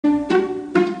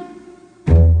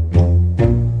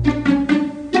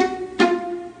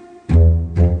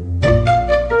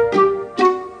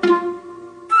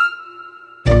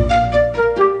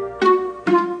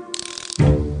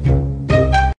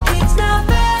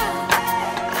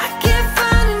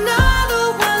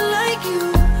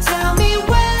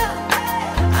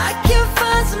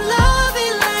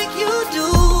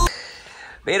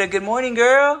a good morning,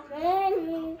 girl.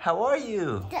 Morning. How are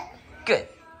you? Good.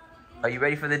 Are you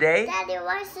ready for the day? Daddy,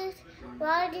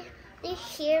 do you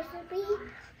hear me?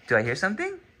 Do I hear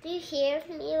something? Do you hear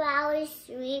me while I was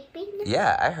sleeping?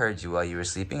 Yeah, I heard you while you were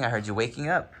sleeping. I heard you waking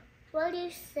up. What you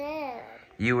said?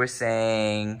 You were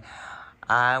saying,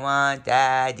 I want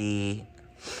daddy.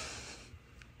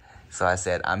 So I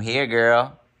said, I'm here,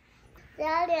 girl.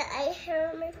 Daddy, I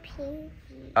heard my pinky.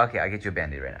 Okay, I'll get you a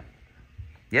Band-Aid right now.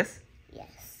 Yes?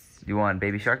 Yes. Do you want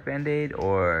Baby Shark Band-Aid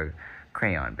or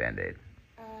crayon Band-Aid?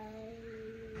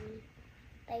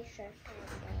 Baby Shark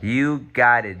Band-Aid. You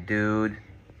got it, dude.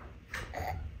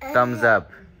 Thumbs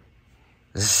up.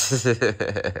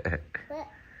 What?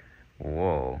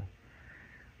 Whoa.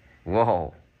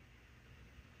 Whoa.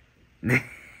 This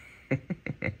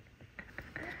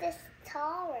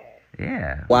tower.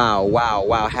 Yeah. Wow, wow,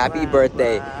 wow. Happy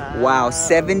birthday. Wow,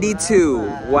 72.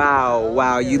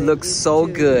 Wow. You look so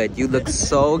good. You look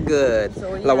so good.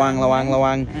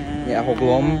 Lawang. Yeah, hok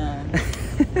lom.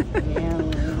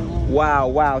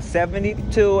 Wow.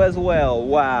 72 as well.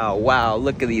 Wow.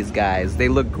 Look at these guys. They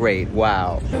look great.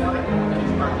 Wow.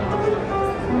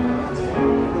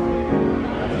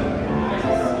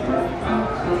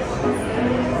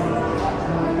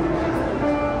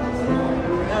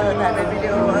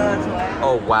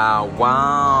 Oh, wow.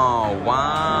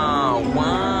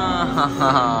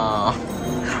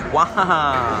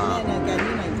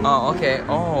 Oh, okay.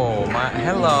 Oh, my.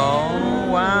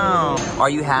 Hello. Wow. Are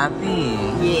you happy?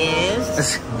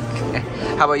 Yes. Okay.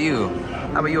 How about you?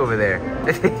 How about you over there? Have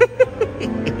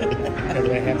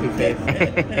a happy face.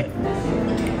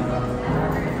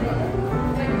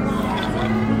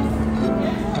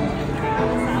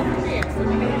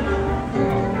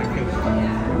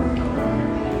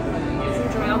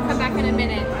 I'll come back in a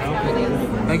minute.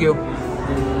 Thank you.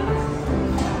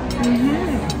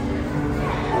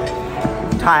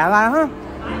 ถ่ายอะไรฮะ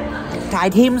ถ่าย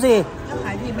ทีมสิ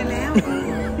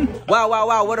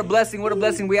Wow. What a blessing. We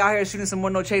out here shooting some more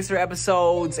No Chaser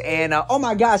episodes. And, oh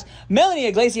my gosh, Melanie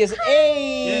Iglesias.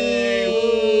 Hey!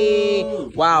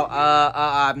 Wow,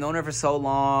 I've known her for so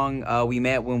long. We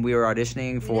met when we were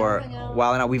auditioning for a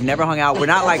while now. We've never hung out. We're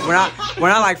not like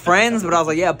friends, but I was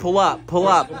like, yeah, pull up.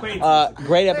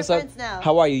 Great episode. We're friends now.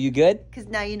 How are you? You good? Because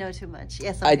now you know too much.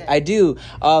 Yes, I'm good. I do.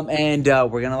 And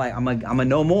we're gonna I'm gonna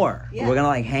know more. Yeah. We're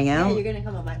gonna hang out. Yeah, you're gonna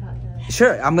come on my podcast.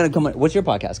 Sure, I'm gonna come. What's your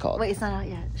podcast called? Wait, it's not out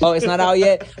yet. Oh, it's not out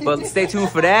yet, but stay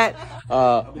tuned for that.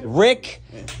 Rick,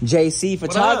 JC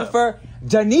photographer,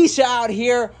 Danisha out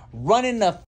here running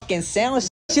the fucking sandwich.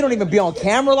 She don't even be on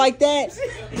camera like that.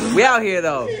 We out here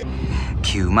though.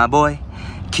 Cue my boy,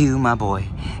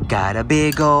 got a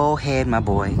big old head, my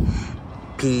boy.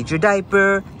 Peed your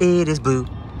diaper, it is blue.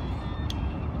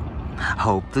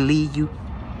 Hopefully you.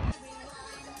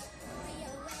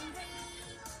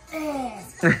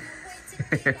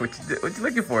 What you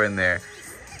looking for in there?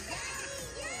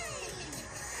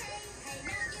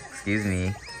 Excuse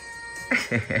me.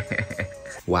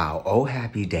 Wow, oh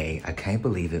happy day. I can't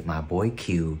believe it. My boy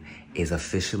Q is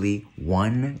officially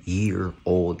 1 year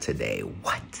old today.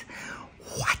 What?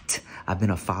 I've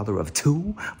been a father of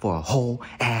 2 for a whole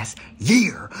ass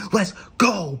year. Let's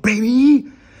go,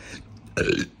 baby.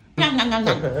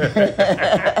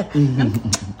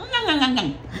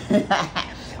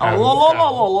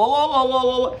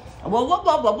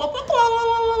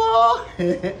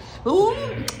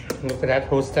 Look at that,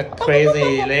 who's that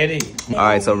crazy lady?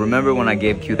 Alright, so remember when I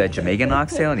gave Q that Jamaican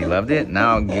oxtail and he loved it?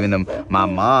 Now I'm giving him my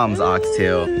mom's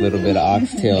oxtail. Little bit of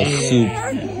oxtail soup.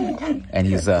 And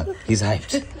he's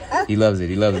hyped. He loves it.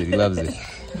 You like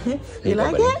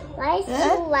it? Why do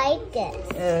you like it?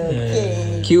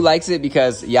 Okay. Q likes it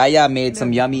because Yaya made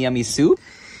some yummy soup.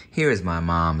 Here is my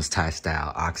mom's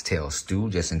Thai-style oxtail stew,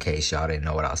 just in case y'all didn't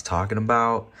know what I was talking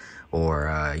about,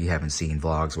 or you haven't seen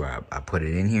vlogs where I put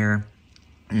it in here.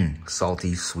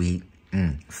 Salty, sweet,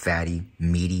 fatty,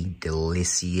 meaty,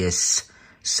 delicious,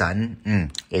 son.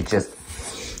 It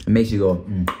makes you go,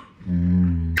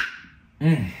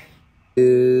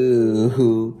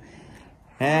 Ooh,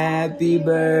 happy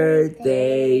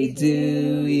birthday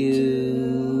to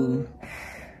you.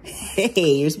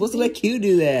 Hey, you're supposed to let Q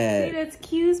do that. Dude, it's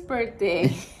Q's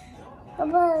birthday. I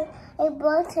bought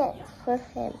it for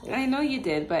him. I know you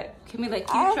did, but can we let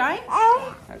Q try?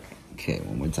 Okay. Okay,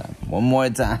 one more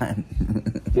time.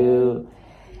 Q,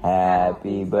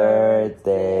 happy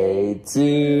birthday to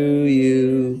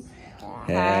you.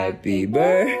 Happy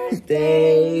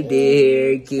birthday,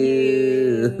 dear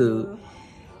Q.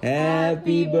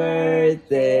 Happy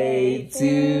birthday to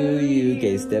you.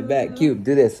 Okay, step back. Q,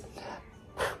 do this.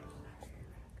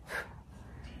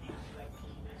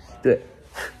 Do it.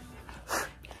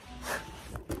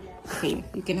 Okay,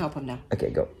 you can help him now. Okay,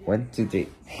 go. 1, 2, 3.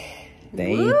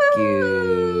 Thank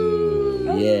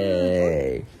you.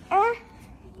 Yay.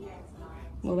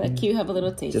 We'll let Q have a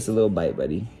little taste. Just a little bite,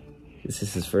 buddy. This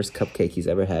is his first cupcake he's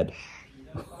ever had.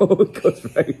 Oh, it goes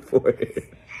right for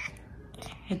it.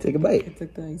 Take a bite. I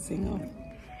took the icing off.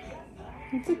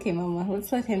 It's okay, Mama.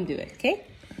 Let's let him do it, okay?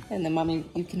 And then, Mommy,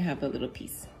 you can have a little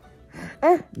piece.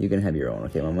 You can have your own,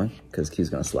 okay, Mama? Because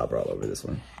Q's gonna slobber all over this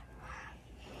one.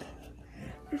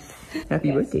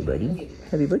 Happy birthday, buddy.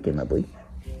 Happy birthday, my boy.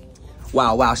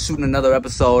 Wow, shooting another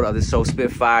episode of the show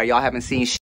Spitfire. Y'all haven't seen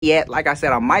shit yet. Like I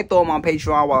said, I might throw them on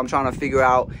Patreon while I'm trying to figure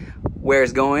out where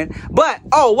it's going. But,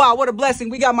 oh, wow, what a blessing.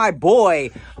 We got my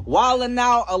boy, Wildin'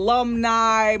 Out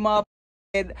alumni,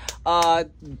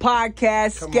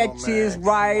 podcast, sketches,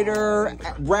 writer,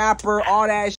 rapper, all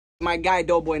that shit. My guy,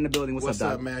 Doughboy in the building. What's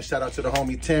up, dog? Man? Shout out to the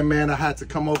homie Tim, man. I had to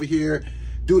come over here,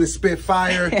 do the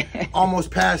Spitfire.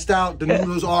 Almost passed out. The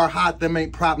noodles are hot. Them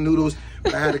ain't prop noodles.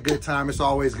 But I had a good time. It's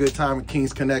always a good time with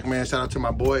Kings Connect, man. Shout out to my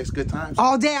boys. Good times.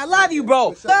 All day. I love you,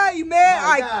 bro. Love you, man.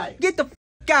 All right, get the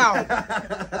out. And,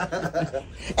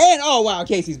 oh, wow,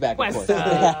 Casey's back, of course.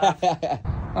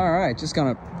 All right, just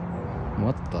gonna...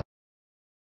 What the...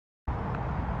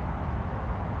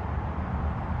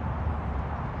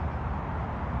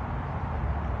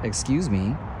 Excuse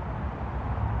me?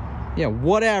 Yeah,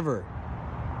 whatever.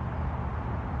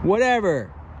 Whatever.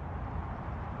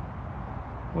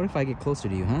 What if I get closer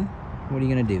to you, huh? What are you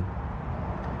gonna do?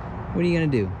 What are you gonna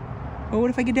do? Oh, what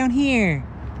if I get down here?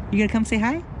 You gonna come say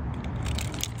hi?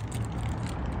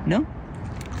 No?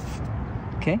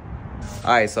 Okay.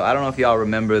 All right, so I don't know if y'all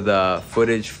remember the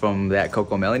footage from that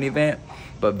Coco Melon event,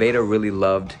 but Veda really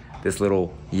loved this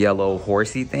little yellow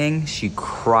horsey thing. She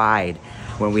cried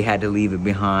when we had to leave it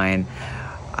behind.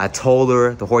 I told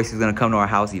her the horsey was gonna come to our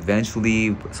house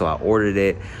eventually, so I ordered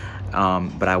it.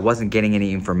 But I wasn't getting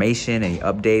any information, any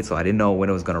updates, so I didn't know when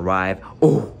it was gonna arrive.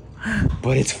 Oh,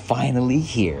 but it's finally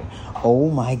here. Oh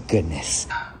my goodness.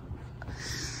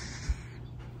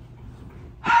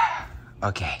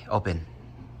 Okay, open.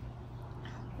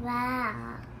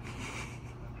 Wow.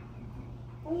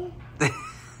 Do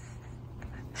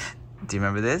you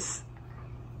remember this?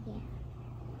 Yeah.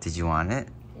 Did you want it?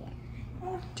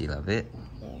 Yeah. Do you love it?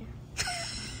 Yeah.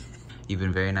 You've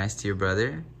been very nice to your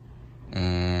brother,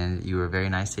 and you were very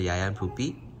nice to Yaya and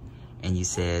Poopy, and you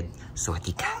said,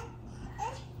 Sawadika.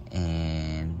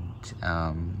 And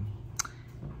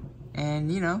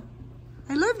you know,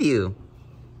 I love you.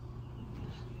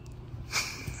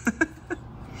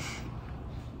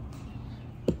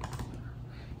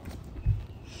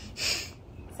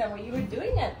 Is that what you were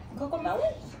doing at Coco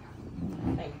Melon?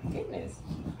 My goodness.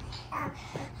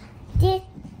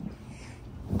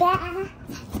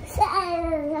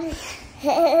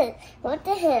 What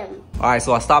the him? All right,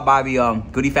 so I stopped by the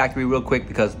Goodie Factory real quick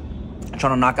because I'm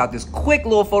trying to knock out this quick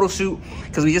little photo shoot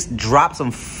because we just dropped some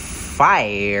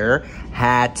fire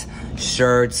hat,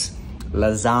 shirts,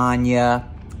 lasagna.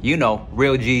 You know,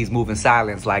 real G's moving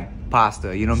silence like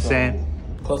pasta. You know what I'm saying?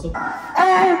 Close up. You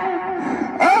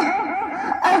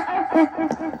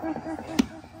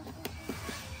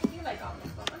like all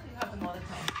this, Mama. You have them all the time.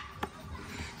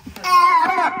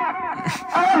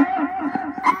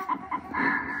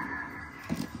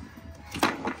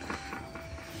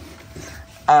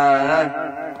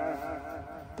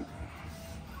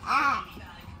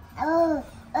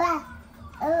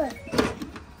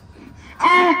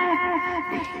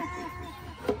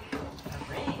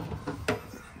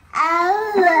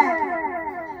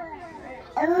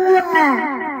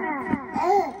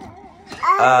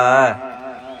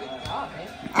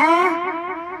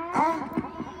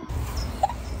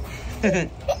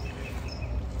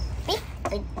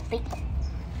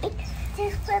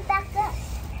 Just put back up.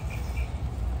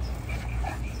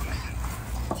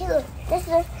 Dude, this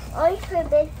is only for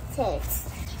big tits.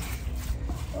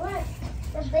 Look,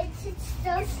 the big tits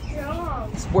so strong.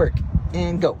 Let's work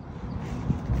and go.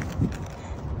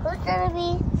 Who's gonna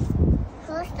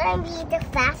be the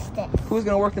fastest? Who's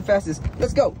gonna work the fastest?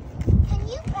 Let's go. Can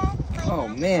you press my Oh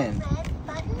man. red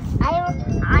button?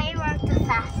 I work the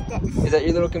fastest. Is that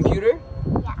your little computer?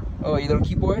 Yeah. Oh, your little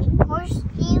keyboard? Horse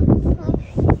you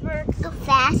work the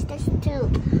fastest too.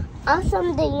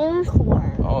 Awesome the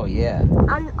unicorn. Oh yeah.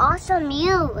 And awesome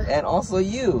you. And also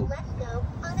you. Let's go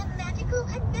on a magical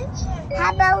adventure.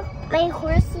 How about my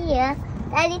horse here?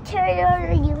 Daddy turned on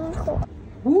a unicorn.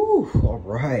 Woo! All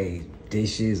right.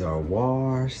 Dishes are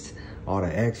washed. All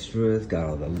the extras. Got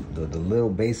all the little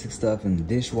basic stuff in the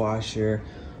dishwasher.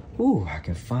 Ooh, I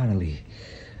can finally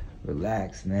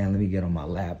relax, man. Let me get on my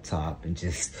laptop and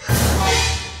just...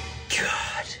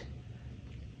 God.